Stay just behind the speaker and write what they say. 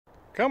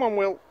Come on,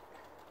 Will.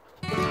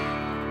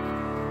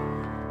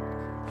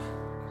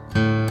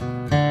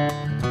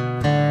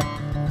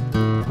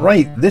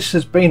 Right, this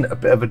has been a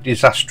bit of a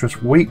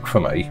disastrous week for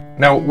me.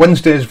 Now,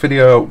 Wednesday's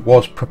video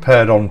was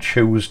prepared on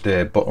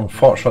Tuesday, but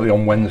unfortunately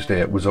on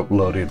Wednesday it was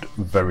uploaded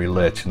very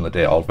late in the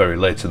day, or very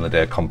late in the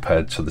day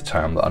compared to the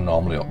time that I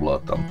normally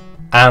upload them.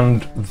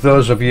 And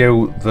those of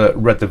you that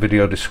read the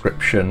video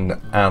description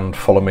and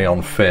follow me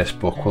on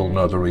Facebook will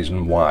know the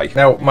reason why.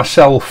 Now,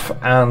 myself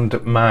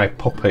and my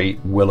puppy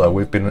Willow,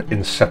 we've been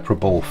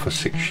inseparable for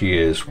 6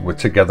 years. We're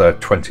together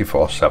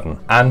 24/7.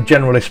 And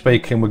generally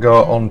speaking, we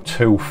go on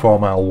 2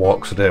 4-mile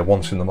walks a day,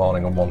 once in the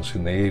morning and once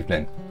in the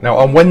evening. Now,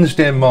 on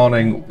Wednesday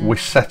morning, we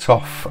set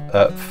off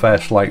at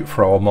first light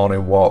for our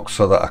morning walk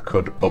so that I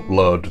could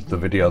upload the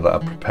video that I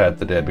prepared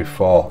the day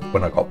before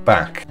when I got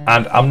back.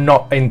 And I'm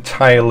not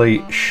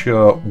entirely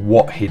sure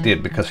what he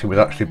did because he was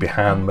actually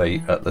behind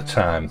me at the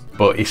time,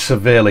 but he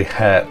severely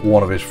hurt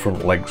one of his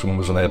front legs and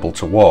was unable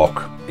to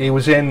walk. He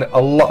was in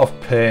a lot of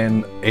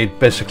pain. He'd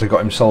basically got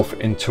himself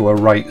into a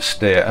right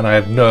state and I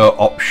had no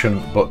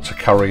option but to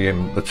carry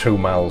him the 2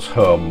 miles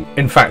home.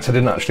 In fact, I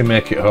didn't actually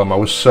make it home. I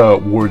was so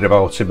worried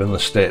about him in the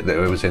state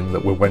that he was in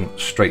that we went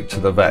straight to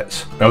the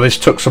vets. Now, this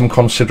took some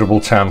considerable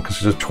time because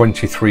he's a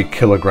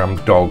 23-kilogram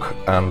dog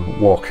and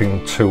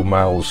walking 2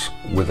 miles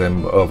with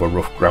him over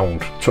rough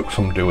ground took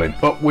some doing.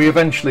 But we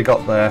eventually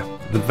got there.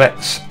 The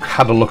vets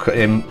had a look at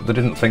him. They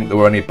didn't think there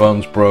were any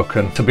bones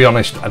broken. To be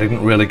honest, I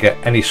didn't really get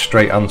any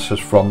straight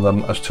answers from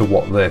them as to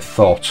what they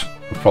thought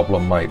the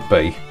problem might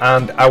be.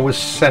 And I was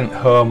sent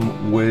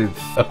home with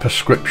a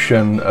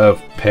prescription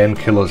of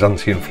painkillers,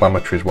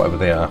 anti-inflammatories, whatever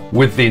they are,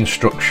 with the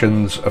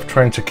instructions of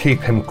trying to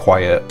keep him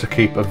quiet, to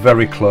keep a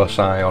very close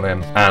eye on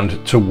him,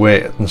 and to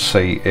wait and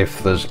see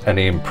if there's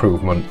any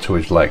improvement to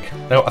his leg.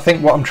 Now, I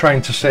think what I'm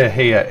trying to say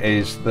here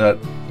is that,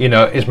 you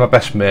know, he's my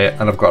best mate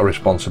and I've got a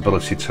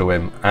responsibility to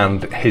him,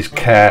 and his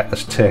care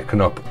has taken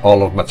up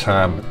all of my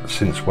time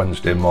since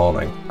Wednesday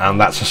morning, and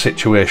that's a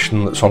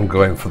situation that's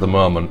ongoing for the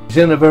moment. He's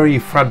in a very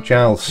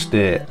fragile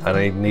state and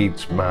he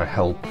needs my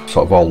help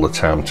sort of all the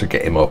time to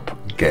get him up,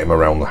 get him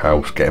around the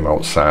house, get him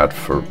outside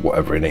for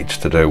whatever he needs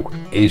to do.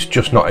 He's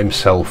just not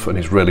himself and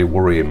he's really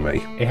worrying me.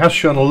 He has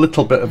shown a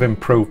little bit of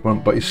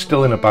improvement, but he's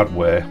still in a bad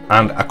way,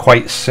 and I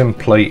quite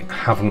simply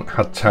haven't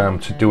had time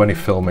to do any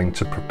filming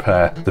to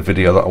prepare the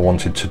video that I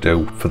wanted to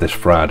do for this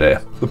Friday.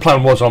 The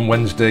plan was on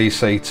Wednesday,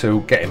 say,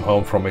 to get him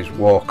home from his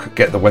walk,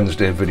 get the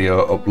Wednesday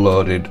video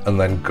uploaded, and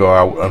then go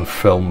out and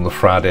film the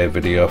Friday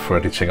video for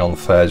editing on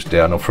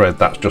Thursday, and I'm afraid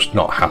that's just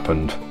not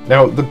happened.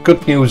 Now, the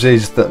good news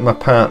is that my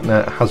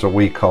partner has a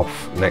week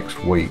off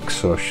next week,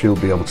 so she'll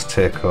be able to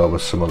take over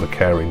some of the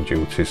caring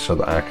duties so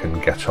that I can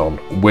get on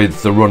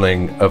with the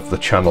running of the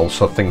channel,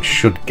 so things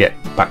should get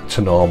back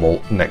to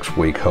normal next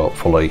week,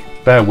 hopefully.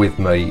 Bear with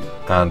me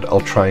and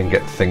I'll try and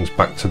get things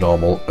back to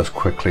normal as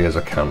quickly as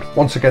I can.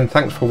 Once again,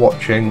 thanks for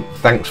watching,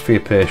 thanks for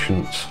your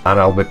patience, and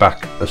I'll be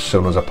back as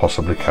soon as I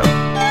possibly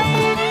can.